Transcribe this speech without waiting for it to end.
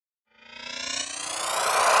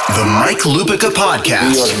The Mike Lupica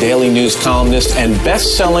Podcast. New York Daily News columnist and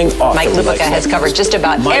best-selling author. Mike Lupica has covered just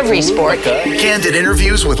about every sport. Candid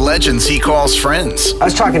interviews with legends he calls friends. I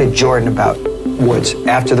was talking to Jordan about Woods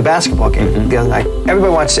after the basketball game the other night.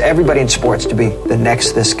 Everybody wants everybody in sports to be the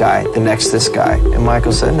next this guy, the next this guy. And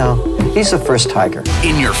Michael said, no, he's the first Tiger.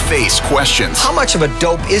 In-your-face questions. How much of a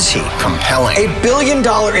dope is he? Compelling. $1 billion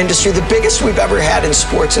industry, the biggest we've ever had in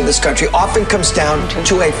sports in this country, often comes down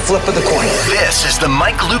to a flip of the coin. This is the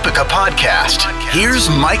Mike Lupica Podcast. Here's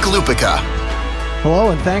Mike Lupica.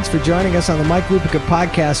 Hello, and thanks for joining us on the Mike Lupica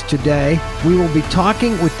Podcast today. We will be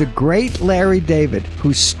talking with the great Larry David,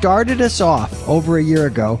 who started us off over a year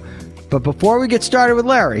ago. But before we get started with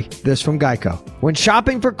Larry, this from Geico. When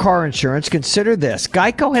shopping for car insurance, consider this.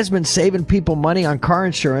 Geico has been saving people money on car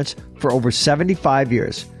insurance for over 75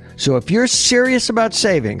 years. So if you're serious about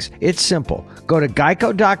savings, it's simple. Go to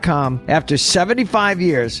geico.com. After 75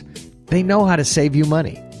 years, they know how to save you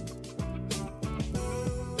money.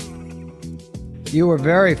 You were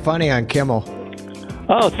very funny on Kimmel.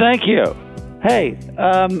 Oh, thank you. Hey,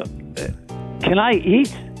 can I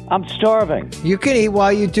eat? I'm starving. You can eat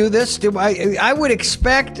while you do this. I would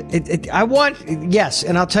expect yes,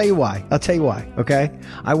 and I'll tell you why. Okay?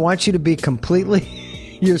 I want you to be completely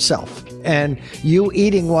yourself. And you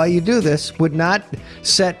eating while you do this would not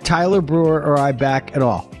set Tyler Brewer or I back at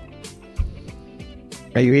all.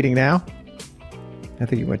 Are you eating now? I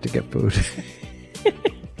think you went to get food.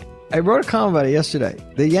 I wrote a column about it yesterday.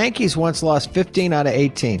 The Yankees once lost 15 out of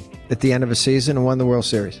 18 at the end of a season and won the World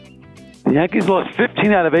Series. The Yankees lost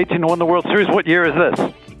 15 out of 18 and won the World Series. What year is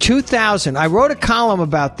this? 2000. I wrote a column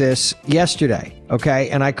about this yesterday, okay?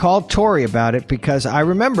 And I called Tori about it because I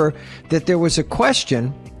remember that there was a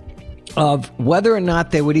question of whether or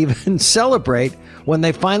not they would even celebrate when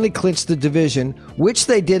they finally clinched the division, which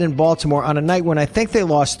they did in Baltimore on a night when I think they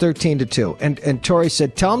lost 13-2. And Tori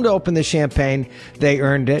said, tell them to open the champagne. They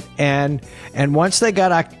earned it. And once they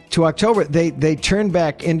got to October, they turned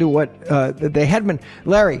back into what they had been.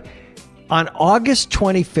 Larry, on August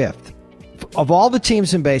 25th, of all the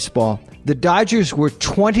teams in baseball, the Dodgers were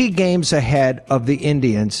 20 games ahead of the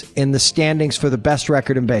Indians in the standings for the best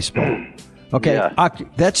record in baseball. Okay, yeah.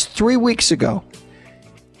 That's 3 weeks ago.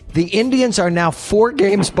 The Indians are now 4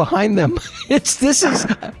 games behind them. This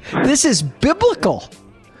is biblical.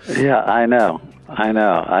 Yeah, I know.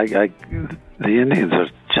 The Indians are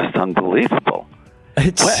just unbelievable.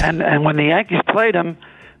 And when the Yankees played them,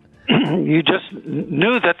 you just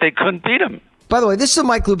knew that they couldn't beat them. By the way, this is the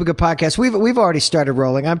Mike Lupica Podcast. We've already started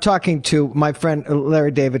rolling. I'm talking to my friend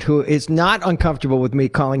Larry David, who is not uncomfortable with me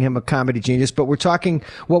calling him a comedy genius, but we're talking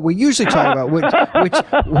what we usually talk about,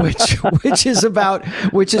 which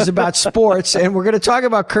is about sports, and we're going to talk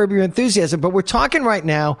about Curb Your Enthusiasm. But we're talking right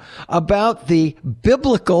now about the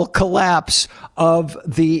biblical collapse of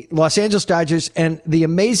the Los Angeles Dodgers and the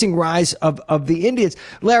amazing rise of the Indians.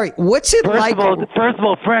 Larry, what's it like? First of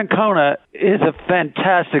all, Francona is a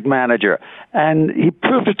fantastic manager. And he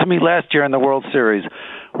proved it to me last year in the World Series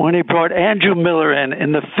when he brought Andrew Miller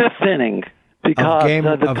in the 5th inning because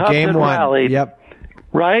the Cubs had rallied. Yep.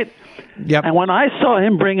 Right? Yep. And when I saw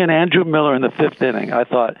him bring in Andrew Miller in the 5th inning, I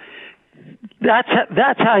thought,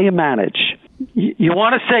 that's how you manage. You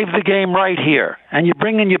want to save the game right here, and you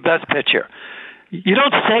bring in your best pitcher. You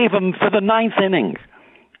don't save him for the 9th inning.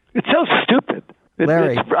 It's so stupid.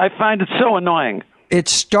 Larry. I find it so annoying. It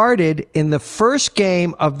started in the first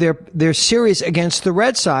game of their series against the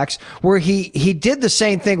Red Sox, where he did the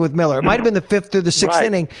same thing with Miller. It might have been the 5th or the 6th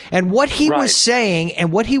inning. And what he was saying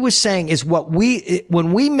is when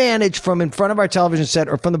we manage from in front of our television set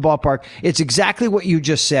or from the ballpark, it's exactly what you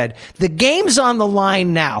just said. The game's on the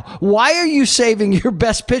line now. Why are you saving your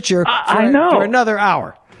best pitcher for another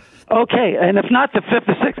hour? Okay, and if not the 5th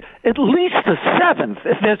or 6th, at least the 7th.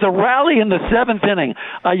 If there's a rally in the 7th inning,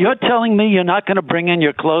 you're telling me you're not going to bring in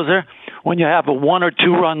your closer when you have a 1 or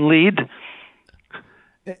 2 run lead?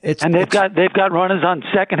 They've got runners on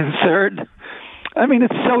 2nd and 3rd. I mean,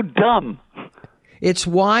 it's so dumb. It's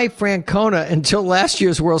why Francona, until last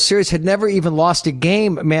year's World Series, had never even lost a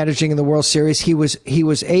game managing in the World Series. He was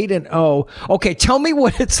 8-0. Okay, tell me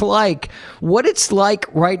what it's like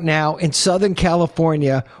right now in Southern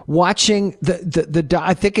California watching the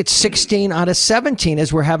I think it's 16 out of 17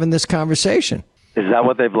 as we're having this conversation. Is that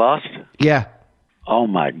what they've lost? Yeah. Oh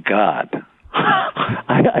my God.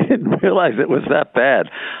 I didn't realize it was that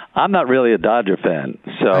bad. I'm not really a Dodger fan,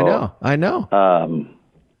 so I know.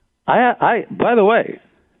 I by the way,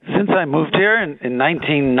 since I moved here in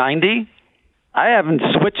 1990, I haven't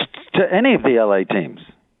switched to any of the LA teams.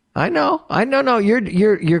 I know. No,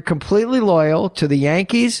 you're completely loyal to the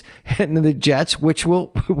Yankees and the Jets, which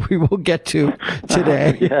we will get to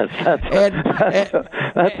today. Yes,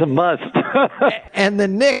 that's a must. And the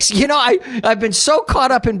Knicks. I've been so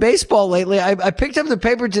caught up in baseball lately. I picked up the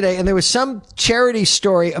paper today, and there was some charity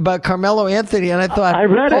story about Carmelo Anthony, and I thought, I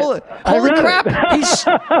read it. Holy crap!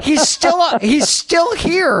 He's still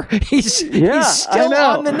here. He's still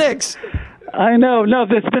on the Knicks. I know. No,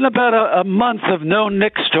 there's been about a month of no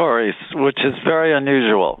Knicks stories, which is very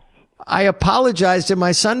unusual. I apologized in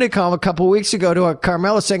my Sunday column a couple of weeks ago to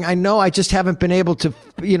Carmelo, saying, I know I just haven't been able to,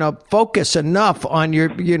 focus enough on your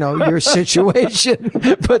situation.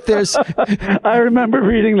 But I remember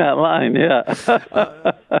reading that line, yeah.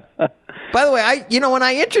 By the way, when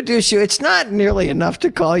I introduce you, it's not nearly enough to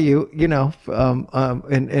call you, in a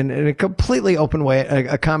completely open way,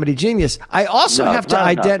 a comedy genius. I also have to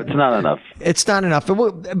identify. It's not enough. It's not enough.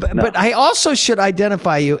 But I also should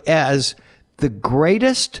identify you as the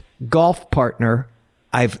greatest golf partner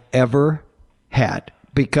I've ever had,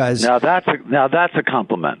 because now that's a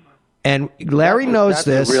compliment. And Larry knows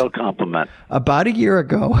this. That's a real compliment. About a year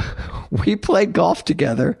ago, we played golf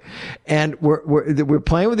together, and we're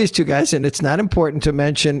playing with these two guys, and it's not important to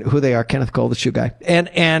mention who they are. Kenneth Cole, the shoe guy,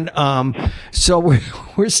 and so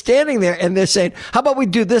we're standing there, and they're saying, "How about we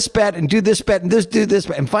do this bet and do this bet and do this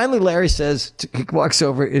bet?" And finally, Larry says, he walks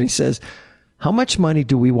over and he says, "How much money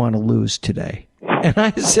do we want to lose today?" And I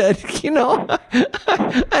said,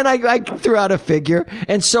 and I threw out a figure.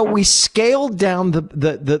 And so we scaled down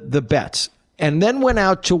the bets and then went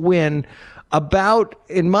out to win about,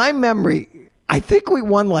 in my memory, I think we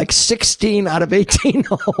won like 16 out of 18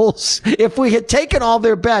 holes. If we had taken all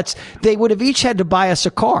their bets, they would have each had to buy us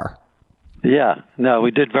a car. Yeah, no,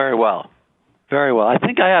 we did very well. Very well. I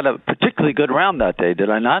think I had a particularly good round that day, did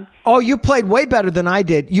I not? Oh, you played way better than I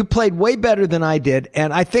did.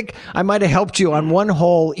 And I think I might have helped you on one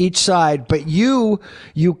hole each side, but you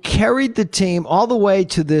carried the team all the way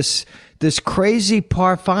to this crazy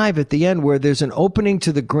par 5 at the end where there's an opening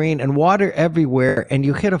to the green and water everywhere, and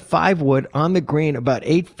you hit a 5-wood on the green about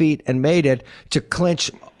 8 feet and made it to clinch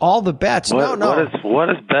all the bets. What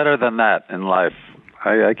is better than that in life?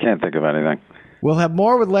 I can't think of anything. We'll have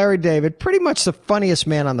more with Larry David, pretty much the funniest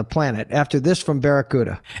man on the planet, after this from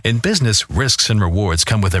Barracuda. In business, risks and rewards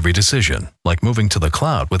come with every decision, like moving to the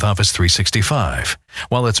cloud with Office 365.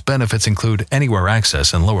 While its benefits include anywhere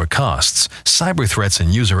access and lower costs, cyber threats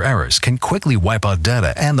and user errors can quickly wipe out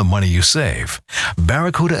data and the money you save.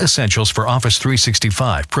 Barracuda Essentials for Office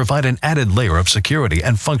 365 provide an added layer of security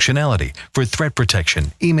and functionality for threat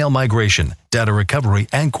protection, email migration, data recovery,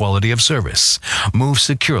 and quality of service. Move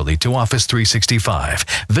securely to Office 365.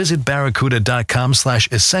 Visit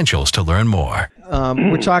barracuda.com/essentials to learn more.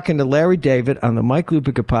 We're talking to Larry David on the Mike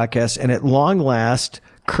Lupica podcast, and at long last,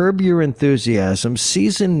 Curb Your Enthusiasm,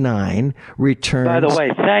 Season 9 returns. By the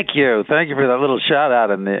way, thank you. Thank you for that little shout out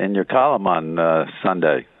in your column on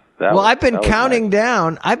Sunday. I've been counting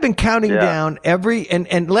down. I've been counting down every,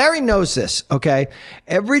 and Larry knows this, okay?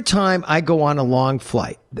 Every time I go on a long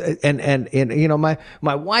flight, and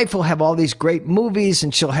my wife will have all these great movies,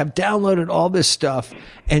 and she'll have downloaded all this stuff,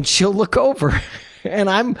 and she'll look over,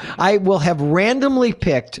 and I will have randomly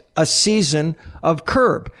picked a season of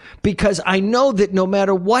Curb, because I know that no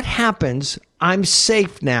matter what happens, I'm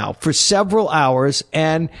safe now for several hours.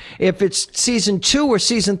 And if it's season 2 or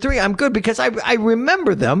season 3, I'm good, because I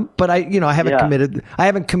remember them, but I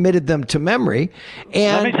haven't committed them to memory.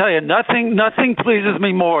 And let me tell you, nothing pleases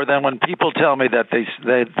me more than when people tell me that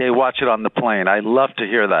they watch it on the plane. I love to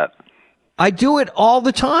hear that. I do it all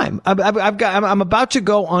the time. I'm about to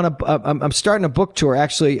go on I'm starting a book tour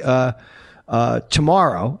actually,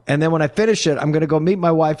 tomorrow. And then when I finish it, I'm going to go meet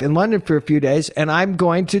my wife in London for a few days, and I'm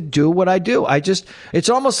going to do what I do. It's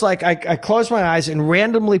almost like I close my eyes and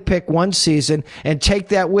randomly pick one season and take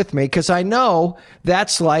that with me, because I know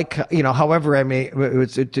that's like, however,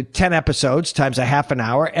 it's 10 episodes times a half an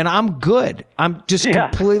hour, and I'm good. I'm just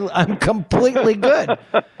completely good.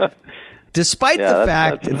 Despite the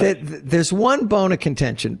fact that there's one bone of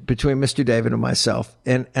contention between Mr. David and myself,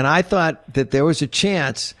 and I thought that there was a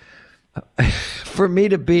chance for me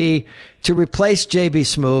to replace JB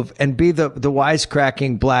Smoove and be the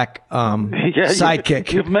wisecracking black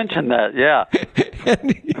sidekick. You've mentioned that, yeah.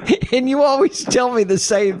 and you always tell me the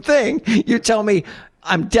same thing. You tell me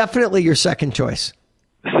I'm definitely your second choice.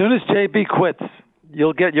 As soon as JB quits,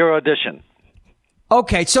 you'll get your audition.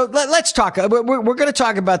 Okay, so let's talk. We're going to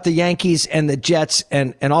talk about the Yankees and the Jets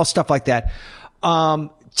and all stuff like that.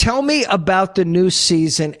 tell me about the new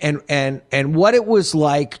season and what it was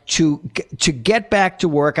like to get back to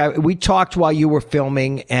work. We talked while you were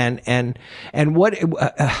filming, and what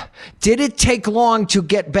did it take long to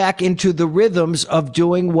get back into the rhythms of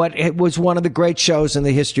doing what it was one of the great shows in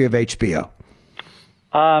the history of HBO?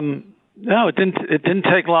 No, it didn't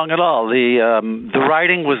take long at all. The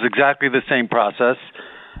writing was exactly the same process,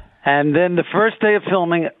 and then the first day of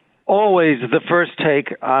filming, always the first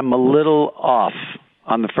take, I'm a little off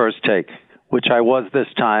on the first take, which I was this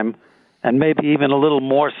time, and maybe even a little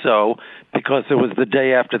more so because it was the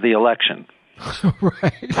day after the election.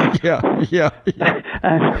 Right. Yeah.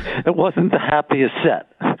 And it wasn't the happiest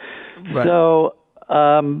set. Right. So,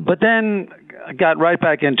 but then I got right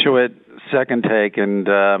back into it, second take, and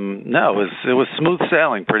no, it was smooth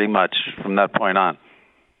sailing pretty much from that point on.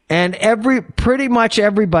 And pretty much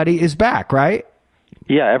everybody is back, right?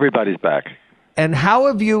 Yeah, everybody's back. And how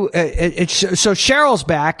have you? So Cheryl's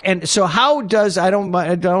back, and so how does? I don't want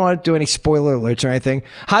to do any spoiler alerts or anything.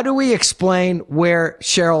 How do we explain where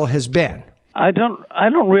Cheryl has been? I don't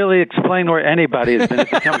really explain where anybody has been.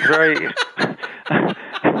 It becomes very.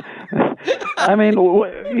 I mean,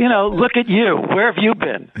 look at you. Where have you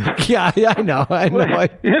been? Yeah, I know. Where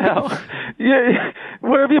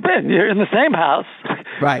have you been? You're in the same house.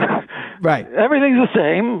 Right. Everything's the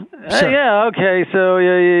same. Sure. Yeah, okay. So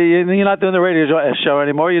you're not doing the radio show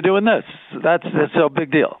anymore. You're doing this. That's so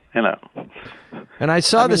big deal, And I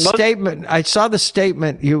saw the statement. I saw the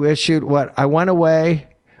statement you issued. What? I went away.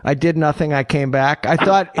 I did nothing. I came back. I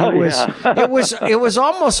thought it was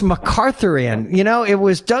almost MacArthurian. It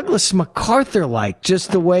was Douglas MacArthur like,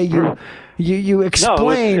 just the way you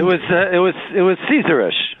explained. No, it was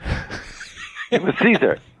Caesarish. It was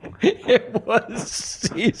Caesar. It was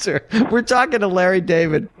Caesar. We're talking to Larry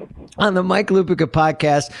David on the Mike Lupica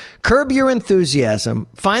podcast. Curb Your Enthusiasm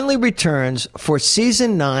finally returns for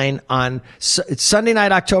season 9 on Sunday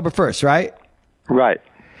night, October 1st, right? Right.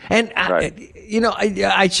 And right.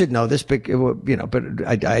 I should know this, but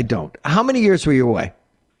I don't. How many years were you away?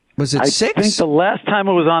 Was it 6? I think the last time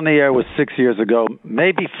it was on the air was 6 years ago,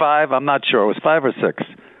 maybe 5. I'm not sure. It was 5 or 6.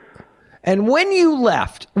 And when you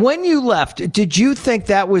left, did you think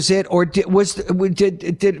that was it, or did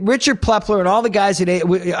Richard Plepler and all the guys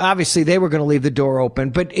obviously they were going to leave the door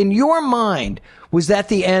open, but in your mind, was that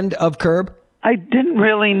the end of Curb? I didn't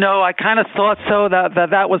really know. I kind of thought so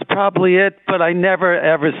that was probably it, but I never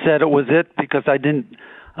ever said it was it because I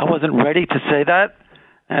wasn't ready to say that,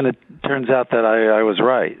 and it turns out that I was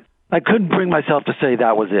right. I couldn't bring myself to say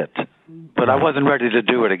that was it, but I wasn't ready to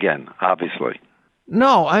do it again, obviously.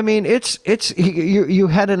 No, I mean, you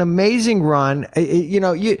had an amazing run.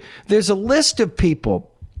 There's a list of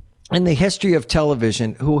people in the history of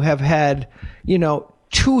television who have had,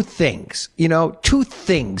 two things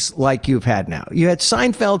like you've had now. You had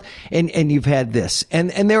Seinfeld and you've had this.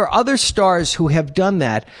 And there are other stars who have done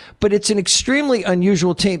that, but it's an extremely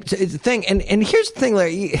unusual thing. And here's the thing,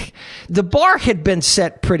 Larry, the bar had been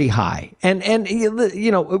set pretty high. And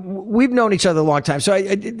we've known each other a long time. So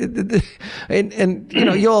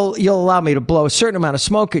you'll allow me to blow a certain amount of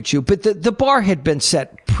smoke at you, but the bar had been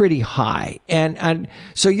set pretty high. And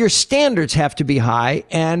so your standards have to be high,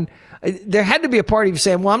 and there had to be a part of you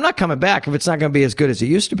saying, well, I'm not coming back if it's not going to be as good as it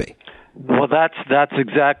used to be. Well, that's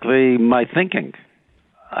exactly my thinking.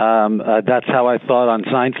 That's how I thought on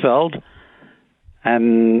Seinfeld.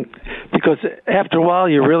 And because after a while,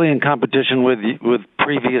 you're really in competition with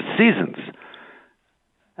previous seasons.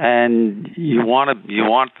 And you want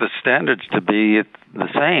the standards to be the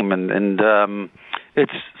same. And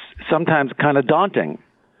it's sometimes kind of daunting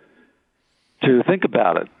to think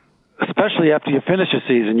about it. Especially after you finish a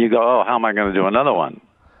season, you go, "Oh, how am I going to do another one?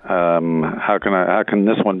 How can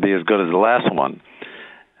this one be as good as the last one?"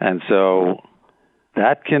 And so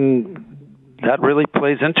that really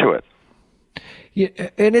plays into it. Yeah,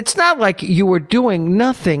 and it's not like you were doing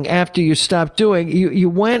nothing after you stopped doing. You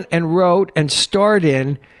went and wrote and starred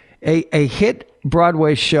in a hit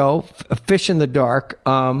Broadway show, Fish in the Dark.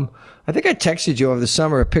 I think I texted you over the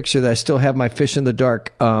summer a picture that I still have my Fish in the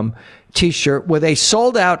Dark T-shirt with a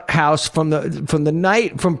sold out house from the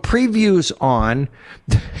night, from previews on,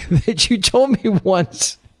 that you told me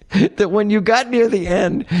once that when you got near the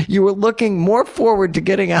end, you were looking more forward to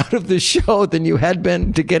getting out of the show than you had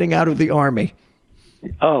been to getting out of the Army.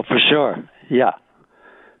 Oh, for sure. Yeah.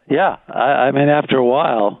 Yeah. I mean, after a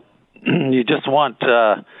while, you just want,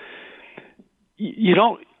 I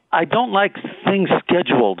don't like things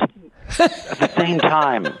scheduled at the same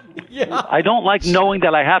time. Yeah. I don't like knowing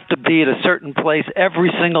that I have to be at a certain place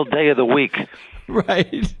every single day of the week.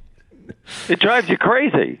 Right. It drives you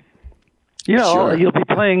crazy. You know, Sure. you'll be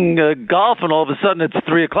playing golf, and all of a sudden it's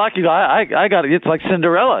 3:00. You go, I got it. It's like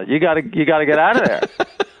Cinderella. You got to get out of there.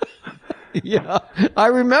 Yeah. I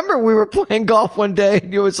remember we were playing golf one day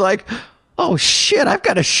and it was like, oh shit, I've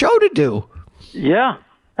got a show to do. Yeah,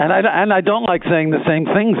 and I don't like saying the same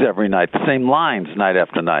things every night, the same lines night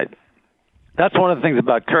after night. That's one of the things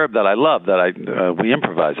about Curb that I love, that we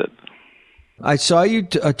improvise it. I saw you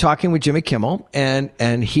talking with Jimmy Kimmel,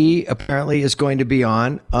 and he apparently is going to be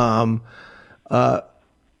on.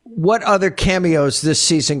 What other cameos this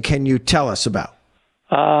season can you tell us about?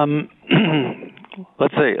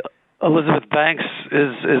 Let's see. Elizabeth Banks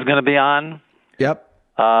is going to be on. Yep.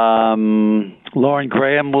 Lauren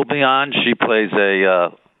Graham will be on. She plays a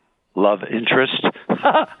love interest.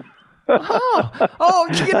 Oh,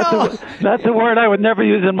 you know. That's a word I would never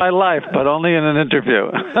use in my life, but only in an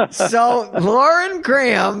interview. So Lauren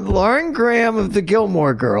Graham of the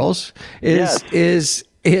Gilmore Girls is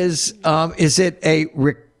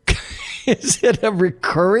it a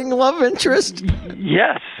recurring love interest?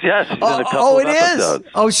 Yes. She's in a couple it of episodes.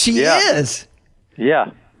 is. Oh, she is.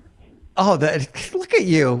 Yeah. Oh, look at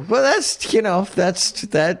you. Well, that's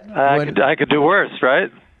that. I could do worse,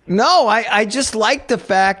 right? No, I just like the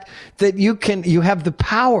fact that you have the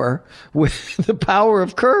power with the power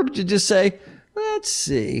of Curb to just say, let's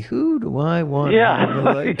see, who do I want?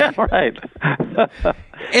 Yeah, yeah, right.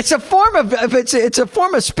 It's a form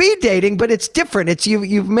of speed dating, but it's different. It's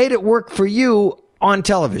you've made it work for you on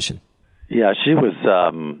television. Yeah, she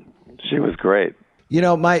was great. You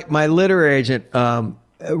know, my literary agent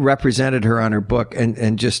represented her on her book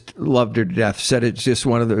and just loved her to death. Said it's just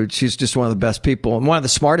she's just one of the best people and one of the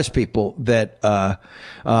smartest people that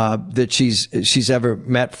she's ever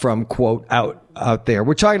met from quote out there.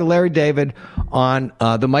 We're talking to Larry David on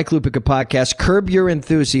the Mike Lupica podcast. Curb Your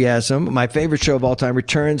Enthusiasm, my favorite show of all time,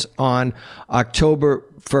 returns on October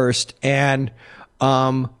 1st. And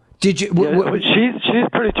did you? She's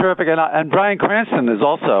pretty terrific, and Bryan Cranston is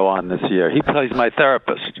also on this year. He plays my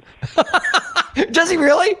therapist. Does he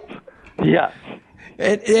really? Yeah.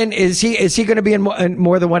 And is he going to be in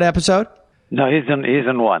more than one episode? No, he's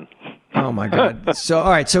in one. Oh my God! So all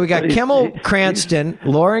right, so we got Kimmel, Cranston,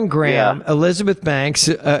 Lauren Graham, Elizabeth Banks.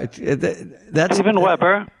 That's Steven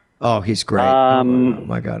Weber. Oh, he's great. Oh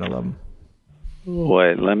my God, I love him.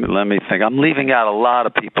 Wait, let me think. I'm leaving out a lot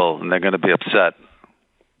of people, and they're going to be upset.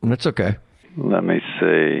 That's okay. Let me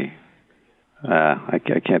see. I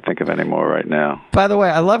can't think of any more right now. By the way,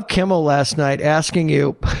 I love Kimmel last night asking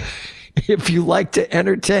you if you like to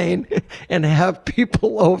entertain and have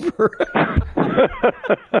people over.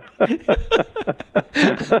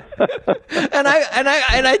 and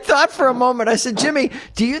I thought for a moment, I said, Jimmy,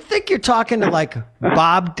 do you think you're talking to like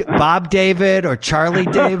Bob David or Charlie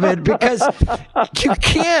David? Because you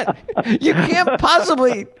can't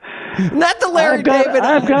possibly. Not the Larry David.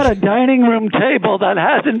 I've got a dining room table that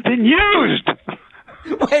hasn't been used.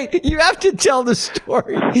 Wait, you have to tell the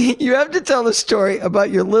story. You have to tell the story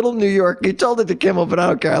about your little New York. You told it to Kimmel, but I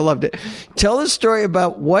don't care. I loved it. Tell the story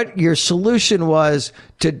about what your solution was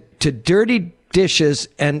to dirty dishes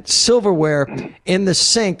and silverware in the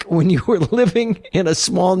sink when you were living in a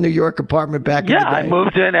small New York apartment back in the day. Yeah, I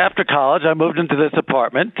moved in after college. I moved into this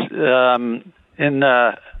apartment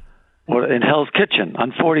in Hell's Kitchen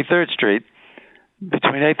on 43rd Street,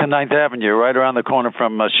 between 8th and 9th Avenue, right around the corner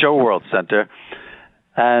from Show World Center.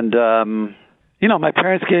 And, my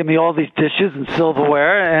parents gave me all these dishes and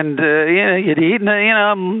silverware, and, you'd eat,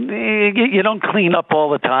 and, you don't clean up all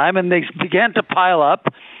the time, and they began to pile up.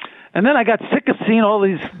 And then I got sick of seeing all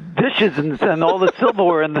these dishes and all the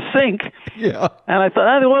silverware in the sink. Yeah. And I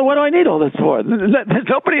thought, what do I need all this for? There's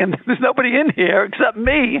nobody in here except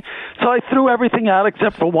me. So I threw everything out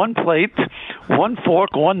except for one plate, one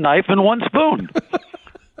fork, one knife, and one spoon.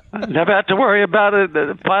 I never had to worry about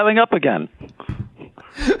it piling up again.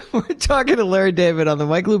 We're talking to Larry David on the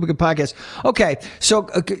Mike Lupica podcast. Okay, so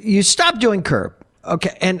you stopped doing Curb.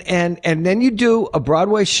 Okay, and then you do a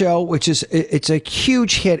Broadway show, which it's a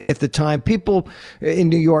huge hit at the time. People in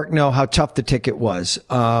New York know how tough the ticket was,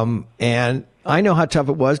 and I know how tough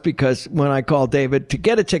it was because when I called David to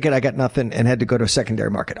get a ticket, I got nothing and had to go to a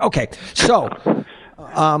secondary market. Okay, so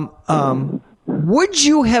would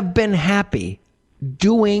you have been happy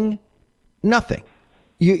doing nothing?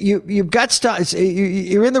 You've got stuff.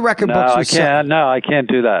 You're in the record books. I can't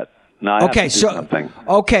do that. No, I have to do something.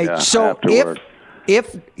 Okay, yeah, so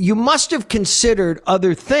if you must have considered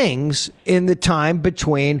other things in the time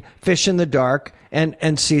between Fish in the Dark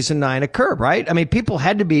and season 9 of Curb, right? I mean, people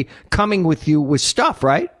had to be coming with you with stuff,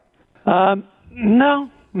 right?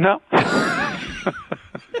 No.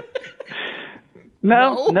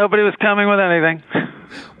 No, nobody was coming with anything.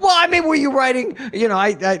 Well, I mean, were you writing? You know,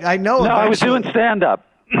 I know. No, I was doing stand-up.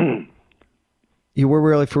 You were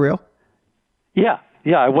really for real? Yeah.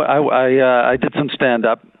 I did some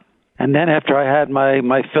stand-up, and then after I had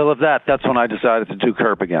my fill of that, that's when I decided to do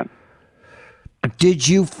Curb again. Did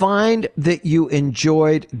you find that you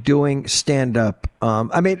enjoyed doing stand-up?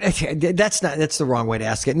 I mean, that's the wrong way to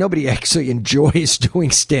ask it. Nobody actually enjoys doing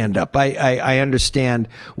stand-up. I understand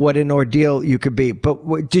what an ordeal you could be, but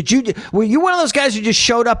were you one of those guys who just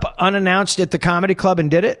showed up unannounced at the comedy club and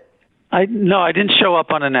did it? No, I didn't show up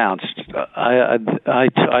unannounced. I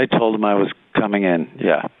told him I was coming in.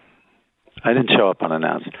 Yeah, I didn't show up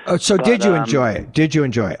unannounced. Oh, so did you enjoy it? Did you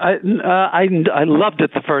enjoy it? I loved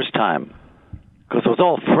it the first time because it was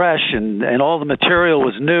all fresh and all the material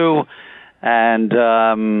was new, and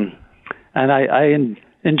I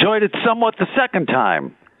enjoyed it somewhat the second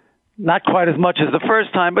time. Not quite as much as the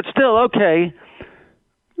first time, but still okay.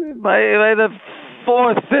 By the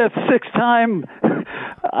fourth, fifth, sixth time,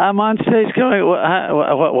 I'm on stage going,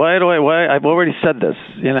 why? I've already said this,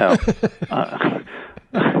 you know.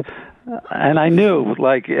 And I knew,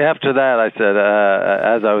 like, after that, I said,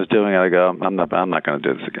 as I was doing it, I go, I'm not going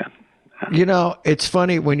to do this again. You know, it's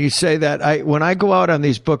funny when you say that. When I go out on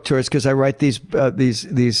these book tours, because I write these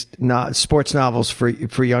sports novels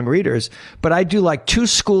for young readers, but I do like 2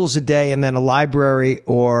 schools a day and then a library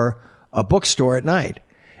or a bookstore at night.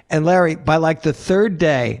 And Larry, by like the third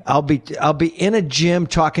day, I'll be in a gym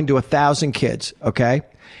talking to 1,000 kids, okay?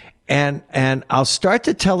 And I'll start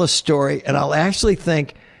to tell a story, and I'll actually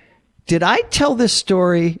think, did I tell this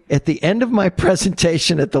story at the end of my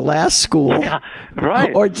presentation at the last school? Yeah,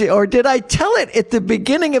 right. Or did I tell it at the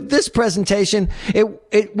beginning of this presentation?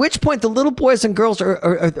 At which point the little boys and girls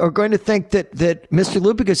are going to think that Mr.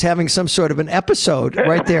 Lupica is having some sort of an episode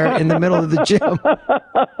right there in the middle of the gym.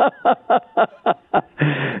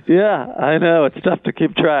 Yeah, I know. It's tough to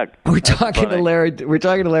keep track. We're talking to Larry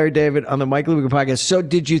David on the Mike Lupica podcast. So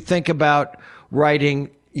did you think about writing,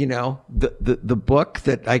 you know, the book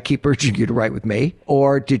that I keep urging you to write with me?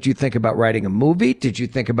 Or did you think about writing a movie? Did you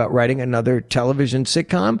think about writing another television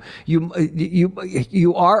sitcom?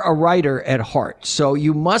 You are a writer at heart, so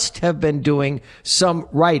you must have been doing some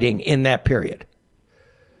writing in that period.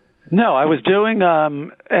 No, I was doing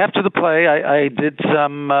after the play. I did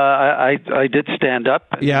some. I did stand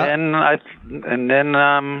up. Yeah. And then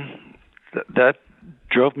that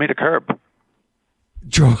drove me to Curb.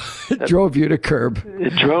 Drove you to Curb.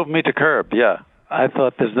 It drove me to Curb. Yeah, I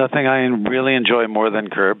thought there's nothing I really enjoy more than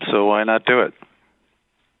Curb, so why not do it?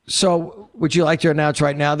 So, would you like to announce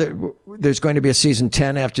right now that there's going to be a season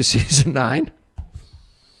 10 after season 9?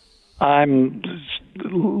 I'm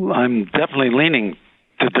definitely leaning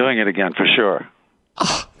to doing it again for sure.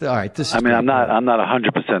 Oh, all right, this is. I mean, I'm not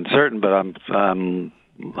 100% certain, but I'm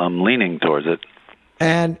leaning towards it.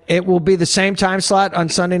 And it will be the same time slot on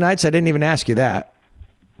Sunday nights. I didn't even ask you that.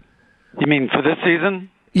 You mean for this season?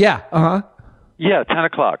 Yeah. Yeah, 10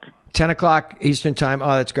 o'clock. 10 o'clock Eastern time.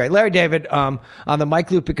 Oh, that's great. Larry David, on the Mike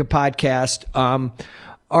Lupica podcast. All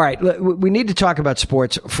right, we need to talk about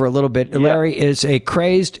sports for a little bit. Yeah. Larry is a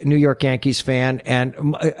crazed New York Yankees fan, and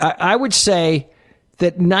I would say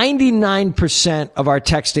that 99% of our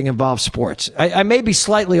texting involves sports. I may be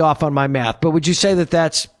slightly off on my math, but would you say that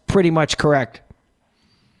that's pretty much correct?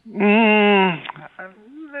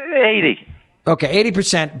 80. Okay,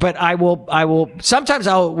 80%. But I will. Sometimes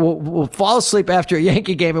will fall asleep after a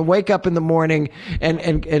Yankee game and wake up in the morning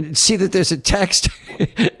and see that there's a text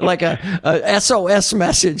like a SOS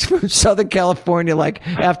message from Southern California, like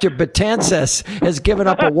after Betances has given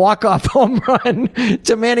up a walk-off home run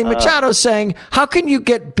to Manny Machado, saying, "How can you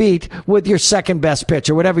get beat with your second best pitch?"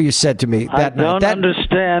 or whatever you said to me that night. I don't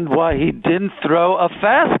understand why he didn't throw a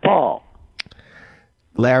fastball.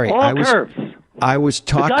 Larry, I was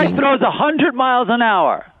talking. The guy throws 100 miles an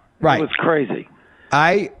hour. Right. It was crazy.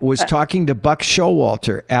 I was talking to Buck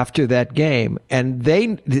Showalter after that game, and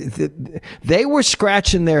they were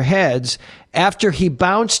scratching their heads after he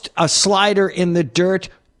bounced a slider in the dirt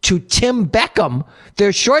to Tim Beckham,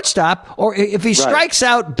 their shortstop, or if he strikes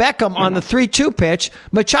out Beckham on the 3-2 pitch,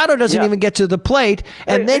 Machado doesn't even get to the plate,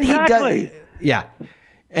 and then he does. Yeah.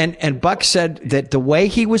 And Buck said that the way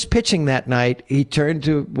he was pitching that night, he turned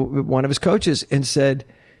to one of his coaches and said,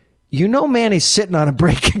 "You know, Manny's sitting on a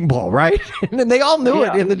breaking ball, right?" And then they all knew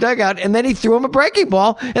it in the dugout. And then he threw him a breaking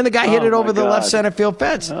ball, and the guy hit it over the left center field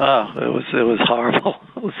fence. Oh, it was horrible.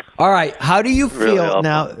 All right, how do you feel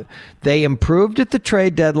now? They improved at the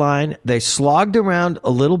trade deadline. They slogged around a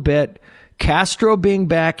little bit. Castro being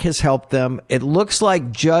back has helped them. It looks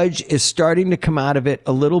like Judge is starting to come out of it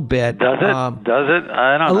a little bit. Does it? Does it?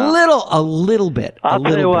 I don't know. A little bit. I'll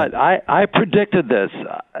tell you what. I predicted this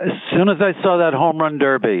as soon as I saw that home run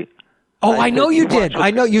derby. Oh, I know you did. I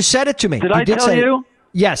know you said it to me. Did I tell you?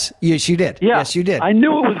 Yes, you did. Yeah. Yes, you did. I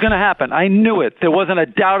knew it was going to happen. I knew it. There wasn't a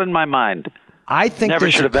doubt in my mind. I think never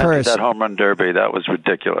there's should have a curse. entered that home run derby. That was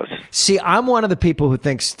ridiculous. See, I'm one of the people who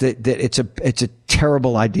thinks that it's a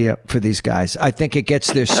terrible idea for these guys. I think it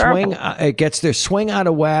gets their swing out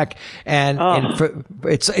of whack, and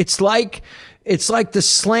it's like the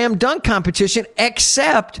slam dunk competition,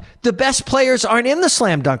 except the best players aren't in the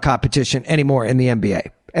slam dunk competition anymore in the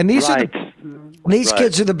NBA. And these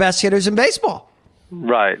kids are the best hitters in baseball.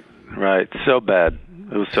 Right. So bad.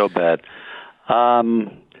 It was so bad.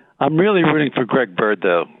 I'm really rooting for Greg Bird,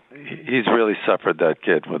 though. He's really suffered, that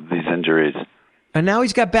kid, with these injuries. And now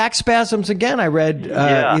he's got back spasms again, I read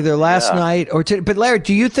either last night or today. But, Larry,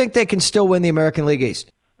 do you think they can still win the American League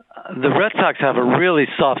East? The Red Sox have a really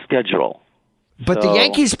soft schedule. But the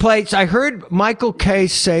Yankees play. I heard Michael Kay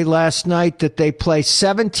say last night that they play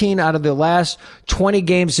 17 out of the last 20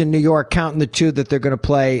 games in New York, counting the 2 that they're going to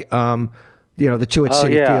play, the 2 at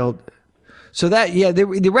Citi Field. So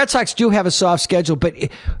the Red Sox do have a soft schedule. But,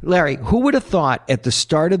 Larry, who would have thought at the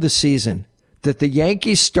start of the season that the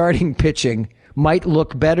Yankees starting pitching might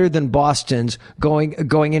look better than Boston's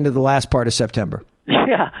going into the last part of September?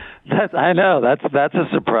 Yeah, I know. That's a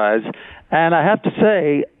surprise. And I have to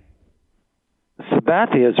say,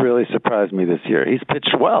 Sabathia has really surprised me this year. He's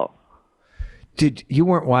pitched well. You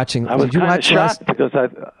weren't watching? I was kind of shocked because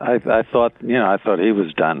I thought he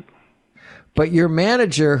was done. But your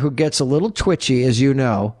manager, who gets a little twitchy, as you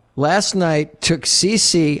know, last night took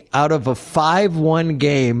CC out of a 5-1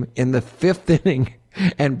 game in the 5th inning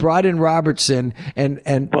and brought in Robertson and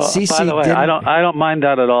CC. By the way, I don't mind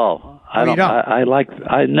that at all. I don't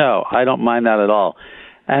mind that at all.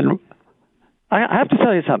 And I have to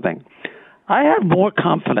tell you something. I have more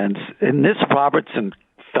confidence in this Robertson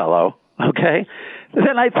fellow, okay,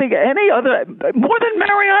 than I think any other. More than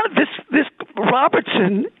Mariano. This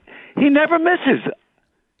Robertson. He never misses.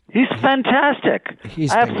 He's fantastic.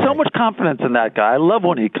 I have so much confidence in that guy. I love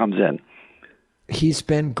when he comes in. He's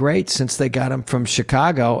been great since they got him from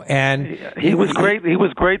Chicago, and he was great. He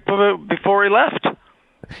was great before he left.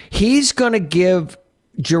 He's going to give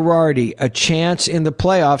Girardi a chance in the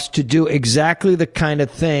playoffs to do exactly the kind of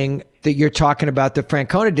thing that you're talking about that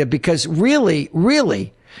Francona did, because really,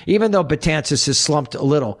 even though Betances has slumped a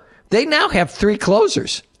little, they now have 3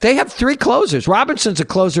 closers. They have 3 closers. Robinson's a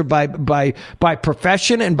closer by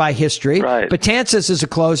profession and by history. Right. Betances is a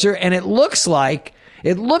closer, and it looks like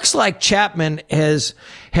Chapman has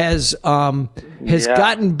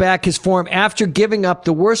gotten back his form after giving up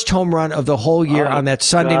the worst home run of the whole year on that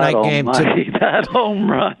Sunday night game that home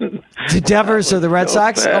run to Devers of the Red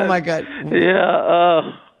Sox. Bad. Oh my God. Yeah.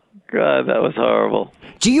 Oh God, that was horrible.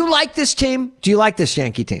 Do you like this team? Do you like this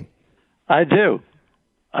Yankee team? I do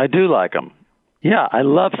like them. Yeah, I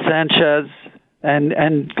love Sanchez.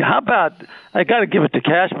 And how about, I got to give it to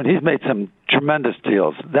Cashman. He's made some tremendous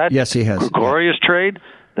deals. Yes, he has. Gregorius trade,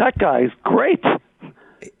 that guy is great.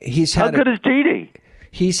 How good is Didi?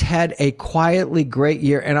 He's had a quietly great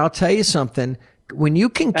year. And I'll tell you something. When you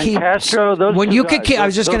can keep Castro, I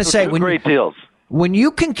was just going to say, great deals. When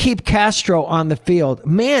you can keep Castro on the field,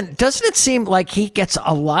 man, doesn't it seem like he gets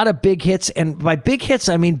a lot of big hits? And by big hits,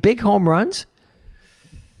 I mean big home runs.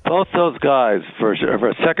 Both those guys, for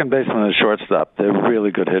a second baseman and a shortstop, they're really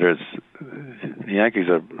good hitters. The Yankees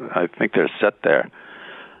I think they're set there.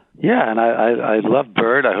 Yeah, and I love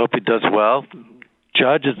Bird. I hope he does well.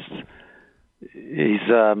 Judge, you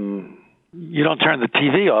don't turn the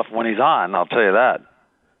TV off when he's on, I'll tell you that.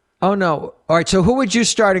 Oh, no. All right, so who would you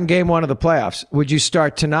start in Game 1 of the playoffs? Would you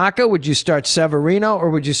start Tanaka, would you start Severino,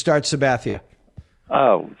 or would you start Sabathia?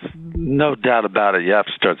 Oh, no doubt about it. You have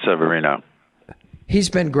to start Severino. He's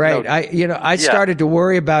been great. I started to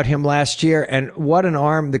worry about him last year, and what an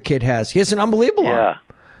arm the kid has. He has an unbelievable arm.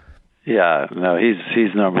 Yeah. No,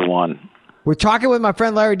 he's number one. We're talking with my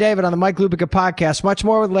friend Larry David on the Mike Lupica podcast. Much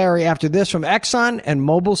more with Larry after this from Exxon and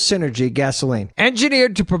Mobil Synergy Gasoline.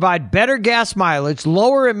 Engineered to provide better gas mileage,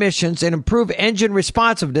 lower emissions, and improve engine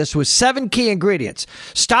responsiveness with 7 key ingredients.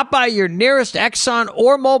 Stop by your nearest Exxon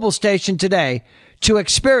or Mobil station today to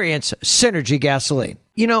experience Synergy Gasoline.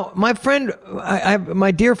 You know, my friend,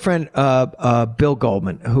 my dear friend, Bill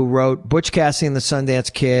Goldman, who wrote Butch Cassidy and the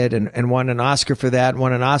Sundance Kid and won an Oscar for that,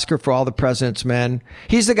 won an Oscar for All the President's Men.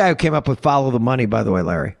 He's the guy who came up with Follow the Money, by the way,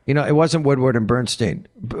 Larry. You know, it wasn't Woodward and Bernstein.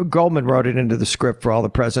 Goldman wrote it into the script for All the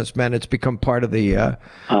President's Men. It's become part of the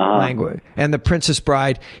language. And The Princess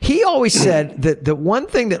Bride. He always said that the one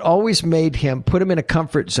thing that always made him, put him in a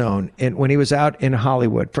comfort zone when he was out in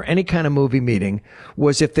Hollywood for any kind of movie meeting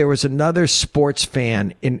was if there was another sports fan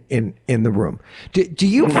in the room. Do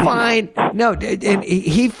you find and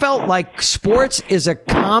he felt like sports is a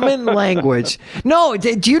common language. No,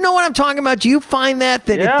 do you know what I'm talking about? Do you find that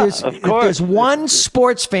if there's one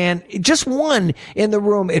sports fan, just one in the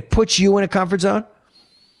room, it puts you in a comfort zone?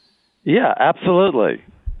 Yeah, absolutely,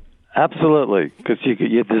 because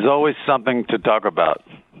there's always something to talk about.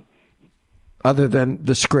 Other than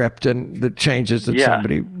the script and the changes that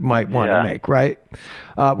somebody might want to make, right?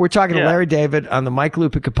 We're talking to Larry David on the Mike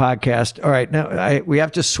Lupica podcast. All right, now we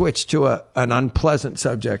have to switch to an unpleasant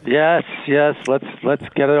subject. Yes, let's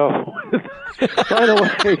get it over with.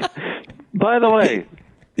 By the way,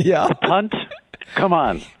 the punt. Come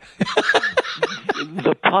on,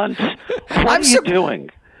 the punt. What are you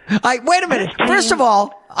doing? Wait a minute. First of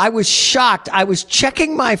all, I was shocked. I was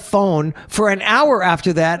checking my phone for an hour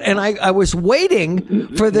after that, and I was waiting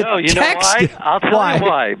for the text. Know why? I'll tell you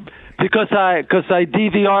why. Because I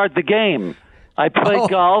DVR'd the game. I played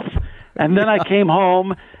golf, and then I came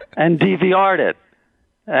home and DVR'd it.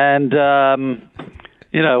 And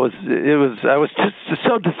it was. I was just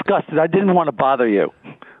so disgusted. I didn't want to bother you.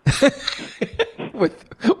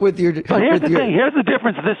 with your. But here's the thing. Here's the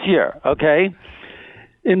difference this year. Okay.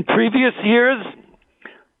 In previous years,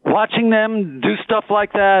 watching them do stuff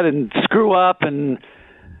like that and screw up and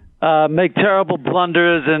make terrible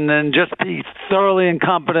blunders and then just be thoroughly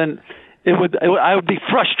incompetent, I would be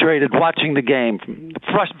frustrated watching the game,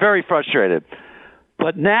 very frustrated.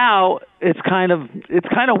 But now it's kind of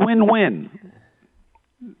win-win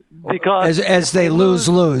because as they lose,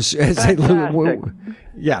 as they lose,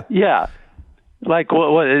 yeah. Like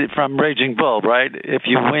what from Raging Bull, right? If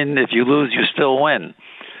you win, if you lose, you still win.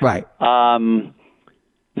 Right. So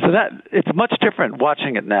that it's much different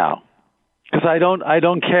watching it now because I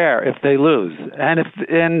don't care if they lose, and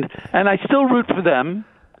I still root for them.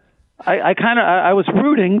 I was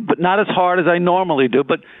rooting, but not as hard as I normally do,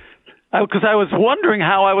 but because I was wondering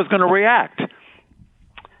how I was going to react,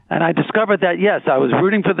 and I discovered that yes, I was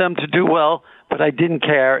rooting for them to do well, but I didn't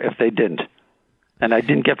care if they didn't, and I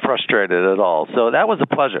didn't get frustrated at all. So that was a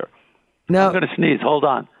pleasure. Now, I'm going to sneeze. Hold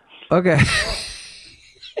on. Okay.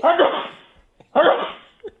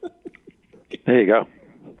 There you go.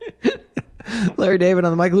 Larry David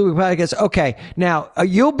on the Mike Lupica podcast. Okay, now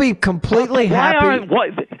you'll be completely happy.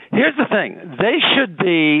 Here's the thing: they should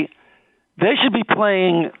be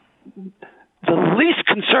playing the least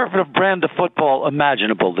conservative brand of football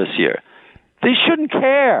imaginable this year. They shouldn't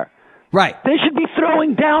care. Right. They should be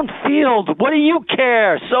throwing downfield. What do you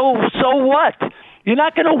care? So what? You're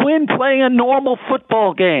not going to win playing a normal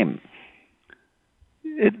football game.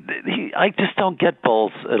 I just don't get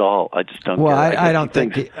Bowles at all. I just don't. Well, get it. I don't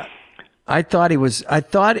think. I thought he was. I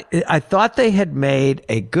thought they had made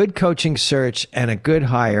a good coaching search and a good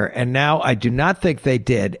hire, and now I do not think they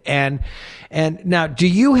did. And now, do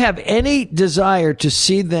you have any desire to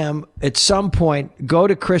see them at some point go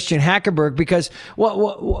to Christian Hackenberg? Because one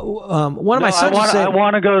of my sons said, I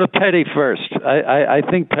want to go to Petty first. I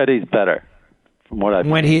think Petty's better. From what I've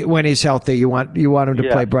when he's healthy, you want him to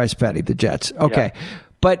play Bryce Petty, the Jets. Okay,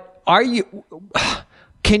 but are you?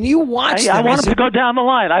 Can you watch them? I want him to go down the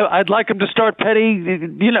line. I'd like him to start Petty,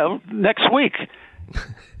 next week,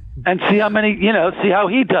 and see how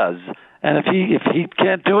he does. And if he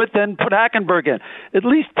can't do it, then put Hackenberg in. At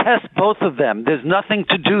least test both of them. There's nothing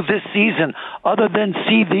to do this season other than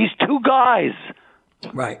see these two guys.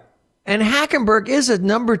 Right. And Hackenberg is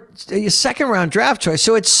a second round draft choice.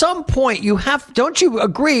 So at some point don't you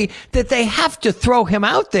agree that they have to throw him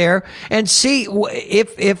out there and see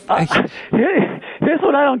if Here's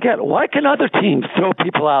what I don't get. Why can other teams throw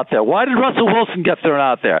people out there? Why did Russell Wilson get thrown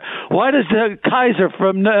out there? Why does Kaiser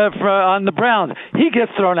on the Browns, he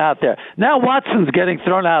gets thrown out there? Now Watson's getting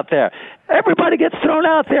thrown out there. Everybody gets thrown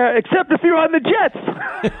out there except if you're on the Jets.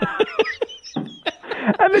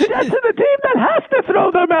 And the Jets are the team that has to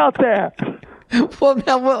throw them out there. Well,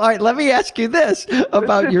 all right, let me ask you this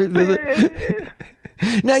about your...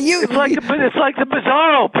 Now it's like the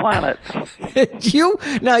Bizarro planet.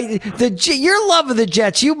 Your love of the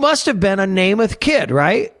Jets. You must have been a Namath kid,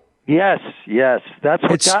 right? Yes, that's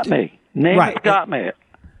what got me. Namath got me.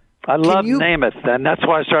 I love Namath, and that's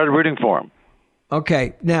why I started rooting for him.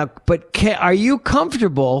 Okay. Now, but are you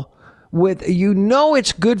comfortable with,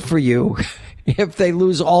 it's good for you if they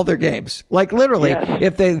lose all their games? Like literally, Yes.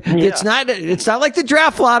 if they, it's not like the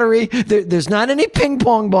draft lottery. There's not any ping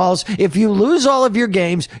pong balls. If you lose all of your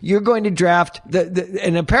games, you're going to draft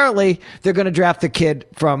and apparently they're going to draft the kid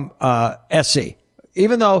from, SC.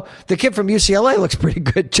 Even though the kid from UCLA looks pretty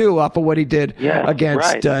good too, off of what he did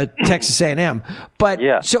against Texas A&M. But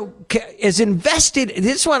so as invested,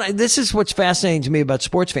 this is what's fascinating to me about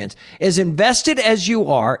sports fans. As invested as you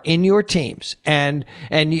are in your teams, and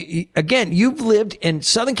again, you've lived in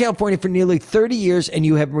Southern California for nearly 30 years, and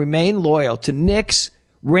you have remained loyal to Knicks,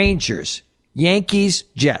 Rangers, Yankees,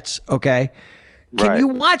 Jets. Okay, can you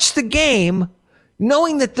watch the game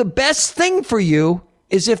knowing that the best thing for you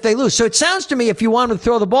is if they lose? So it sounds to me, if you want them to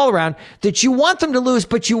throw the ball around, that you want them to lose,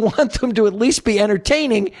 but you want them to at least be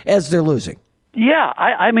entertaining as they're losing. Yeah,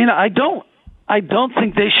 I mean, I don't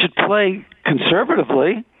think they should play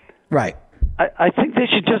conservatively. Right. I think they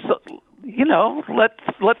should just,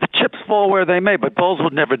 let the chips fall where they may. But Bowles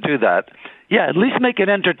would never do that. Yeah, at least make it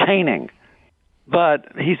entertaining. But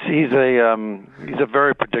he's a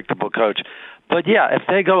very predictable coach. But yeah, if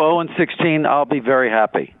they go 0-16, I'll be very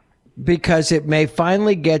happy. Because it may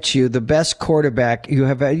finally get you the best quarterback you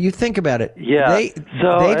have. You think about it. Yeah.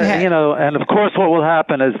 And of course, what will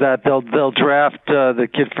happen is that they'll draft the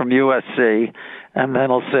kid from USC, and then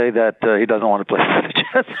he'll say that he doesn't want to play for the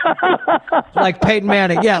Jets. Like Peyton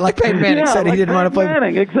Manning. Yeah, like Peyton Manning said he didn't want to play.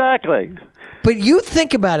 Manning, exactly. But you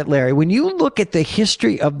think about it, Larry, when you look at the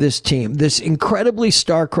history of this team, this incredibly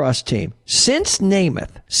star-crossed team, since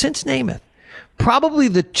Namath, probably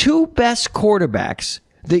the two best quarterbacks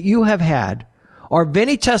that you have had are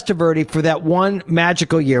Vinny Testaverde for that one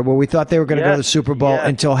magical year where we thought they were going to go to the Super Bowl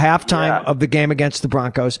until halftime of the game against the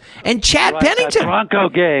Broncos, and Chad Pennington. That Bronco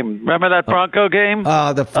game. Remember that Bronco game?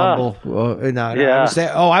 The fumble. I was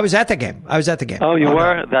there. I was at the game. Oh, you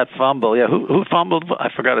were? That fumble. Yeah. Who fumbled? I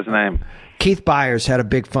forgot his name. Keith Byers had a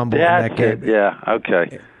big fumble in that game. Yeah.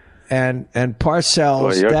 Okay. And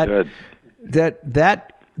Parcells. Boy, you're good.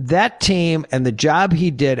 That team and the job he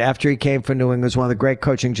did after he came from New England was one of the great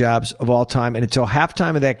coaching jobs of all time. And until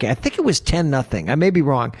halftime of that game, I think it was 10-0. I may be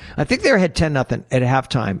wrong. I think they had 10-0 at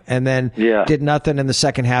halftime, and then did nothing in the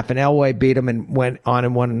second half. And Elway beat them and went on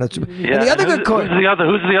and won. And the other good coach.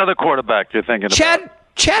 Who's the other quarterback you're thinking about?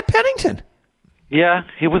 Chad Pennington. Yeah,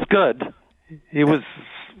 he was good. He was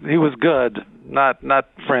good. Not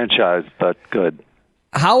franchise, but good.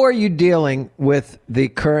 How are you dealing with the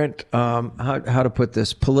current, how to put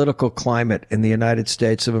this, political climate in the United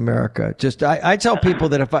States of America? Just, I tell people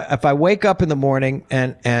that if I wake up in the morning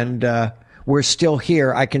and we're still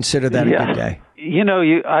here, I consider that a good day.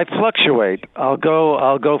 I fluctuate. I'll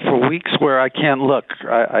go for weeks where I can't look.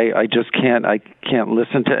 I just can't. I can't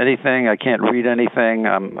listen to anything. I can't read anything.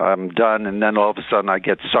 I'm done, and then all of a sudden I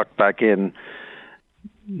get sucked back in.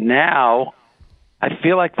 Now, I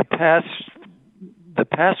feel like the past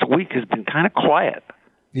week has been kind of quiet.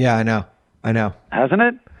 Yeah, I know. Hasn't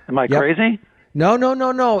it? Am I crazy?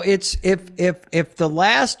 No. It's if the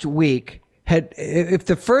last week if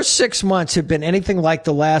the first 6 months had been anything like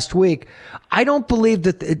the last week, I don't believe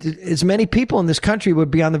that as many people in this country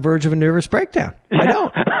would be on the verge of a nervous breakdown. I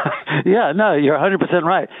don't. Yeah, no, you're 100%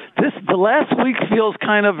 right. The last week feels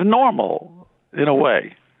kind of normal in a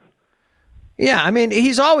way. Yeah, I mean,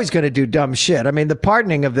 he's always going to do dumb shit. I mean, the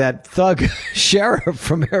pardoning of that thug sheriff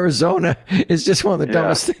from Arizona is just one of the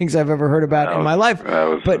dumbest things I've ever heard about in my life.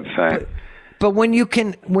 But when you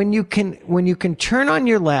can turn on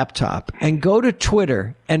your laptop and go to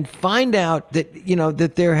Twitter and find out that,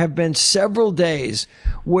 that there have been several days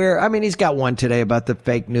where, I mean, he's got one today about the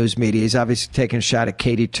fake news media. He's obviously taking a shot at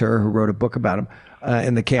Katie Tur, who wrote a book about him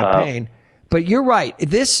in the campaign. But you're right.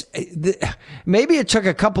 Maybe it took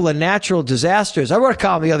a couple of natural disasters. I wrote a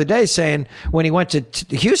column the other day saying when he went to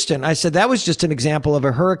Houston, I said that was just an example of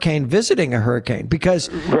a hurricane visiting a hurricane. Because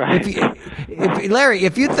Larry,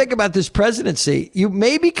 if you think about this presidency, you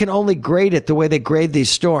maybe can only grade it the way they grade these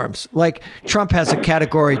storms. Like Trump has a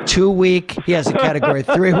Category 2 week. He has a Category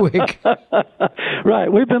 3 week.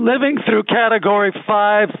 Right. We've been living through Category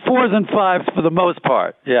 4s and 5s for the most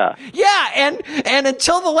part. Yeah. Yeah. And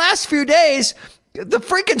until the last few days, the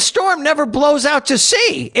freaking storm never blows out to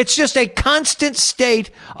sea. It's just a constant state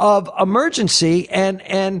of emergency.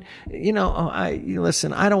 And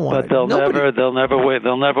listen, I don't want. But they'll never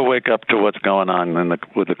wake up to what's going on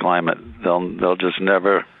with the climate. They'll just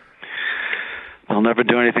never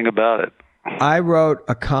do anything about it. I wrote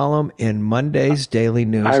a column in Monday's Daily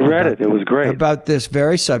News. I read it. It was great. About this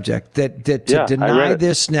very subject, that to deny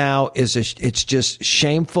this now it's just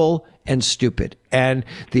shameful and stupid. And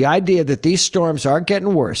the idea that these storms aren't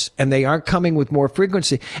getting worse and they aren't coming with more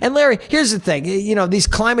frequency. And Larry, here's the thing. You know, these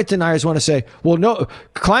climate deniers want to say, well, no,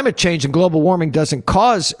 climate change and global warming doesn't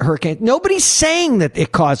cause hurricanes. Nobody's saying that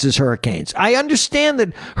it causes hurricanes. I understand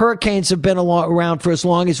that hurricanes have been around for as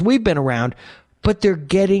long as we've been around, but they're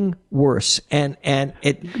getting worse. And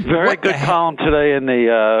it very good column today in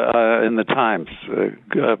the Times.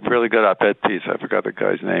 Really good op-ed piece. I forgot the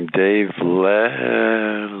guy's name. Dave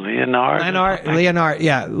Leonard. Leonard.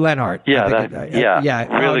 Yeah, Leonard.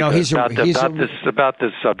 Really good. About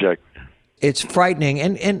this subject. It's frightening.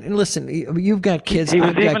 And listen, you've got kids. He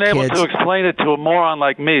was even able to explain it to a moron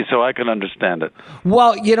like me so I can understand it.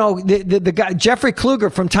 Well, you know, the guy, Jeffrey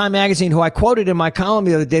Kluger from Time Magazine, who I quoted in my column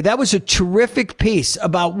the other day, that was a terrific piece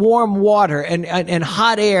about warm water and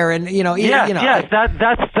hot air. And, Yes,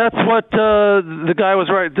 that's what the guy was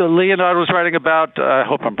writing, Leonard was writing about, I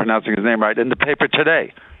hope I'm pronouncing his name right, in the paper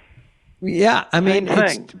today. Yeah, I mean,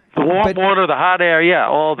 the warm water, the hot air,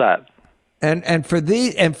 all that. And for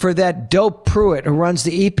that dope Pruitt who runs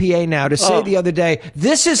the EPA now to say the other day,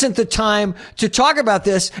 this isn't the time to talk about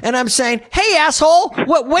this. And I'm saying, hey, asshole,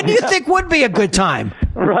 when do you think would be a good time?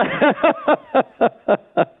 Right.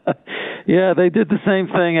 Yeah, they did the same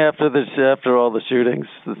thing after all the shootings.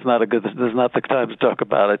 This is not the time to talk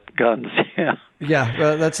about it. Guns. Yeah.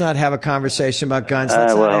 Well, let's not have a conversation about guns.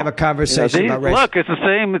 Let's not have a conversation about race. Look, it's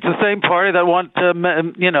the same party that want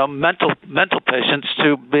mental patients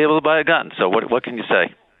to be able to buy a gun. So what can you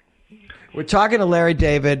say? We're talking to Larry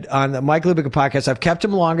David on the Mike Lupica podcast. I've kept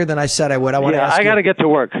him longer than I said I would. I got to get to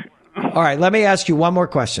work. All right, let me ask you one more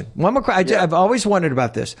question. I've always wondered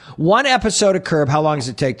about this. One episode of Curb, how long does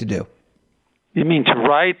it take to do? You mean to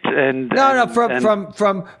write and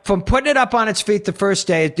from putting it up on its feet the first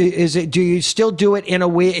day? Do you still do it in a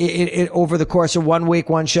week over the course of 1 week,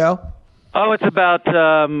 one show? Oh, it's about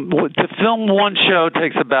to film one show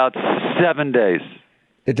takes about 7 days.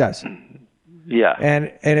 It does. Yeah,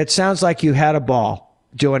 and it sounds like you had a ball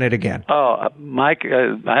doing it again. Oh, Mike,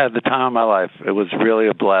 I had the time of my life. It was really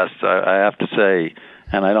a blast. I have to say,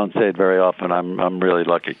 and I don't say it very often. I'm really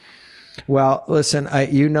lucky. Well, listen,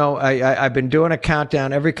 I've been doing a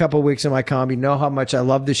countdown every couple of weeks in my column. You know how much I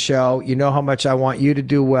love the show. You know how much I want you to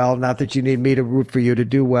do well. Not that you need me to root for you to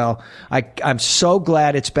do well. I'm so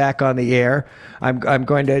glad it's back on the air. I'm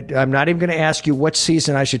not even going to ask you what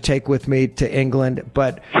season I should take with me to England,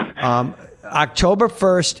 but October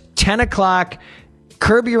 1st, 10 o'clock,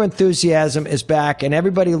 Curb Your Enthusiasm is back, and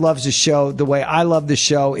everybody loves the show the way I love the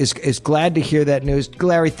show. Is glad to hear that news.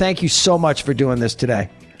 Larry, thank you so much for doing this today.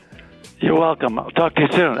 You're welcome. I'll talk to you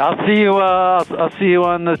soon. I'll see you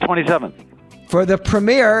on the 27th. For the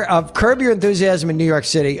premiere of Curb Your Enthusiasm in New York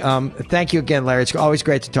City, thank you again, Larry. It's always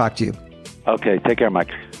great to talk to you. Okay, take care,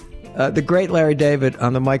 Mike. The great Larry David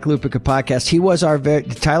on the Mike Lupica podcast. He was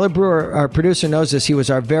Tyler Brewer, our producer, knows this. He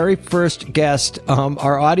was our very first guest.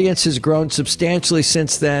 Our audience has grown substantially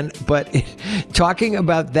since then, but talking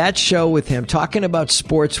about that show with him, talking about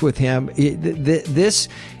sports with him, this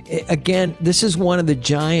is one of the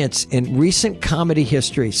giants in recent comedy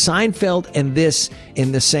history. Seinfeld and this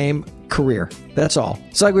in the same career. That's all.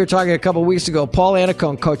 It's like we were talking a couple of weeks ago. Paul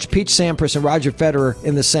Annacone coached Pete Sampras and Roger Federer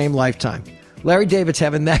in the same lifetime. Larry David's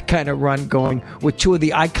having that kind of run going with two of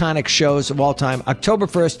the iconic shows of all time. October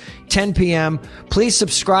 1st, 10 p.m. Please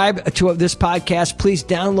subscribe to this podcast. Please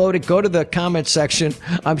download it. Go to the comment section.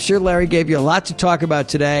 I'm sure Larry gave you a lot to talk about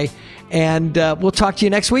today. And we'll talk to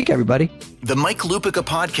you next week, everybody. The Mike Lupica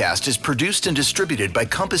podcast is produced and distributed by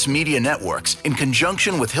Compass Media Networks in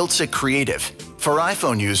conjunction with Hiltzik Creative. For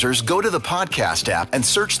iPhone users, go to the podcast app and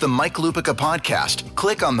search the Mike Lupica podcast.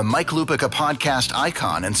 Click on the Mike Lupica podcast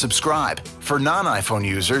icon and subscribe. For non-iPhone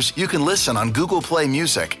users, you can listen on Google Play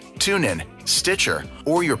Music, TuneIn, Stitcher,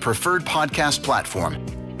 or your preferred podcast platform.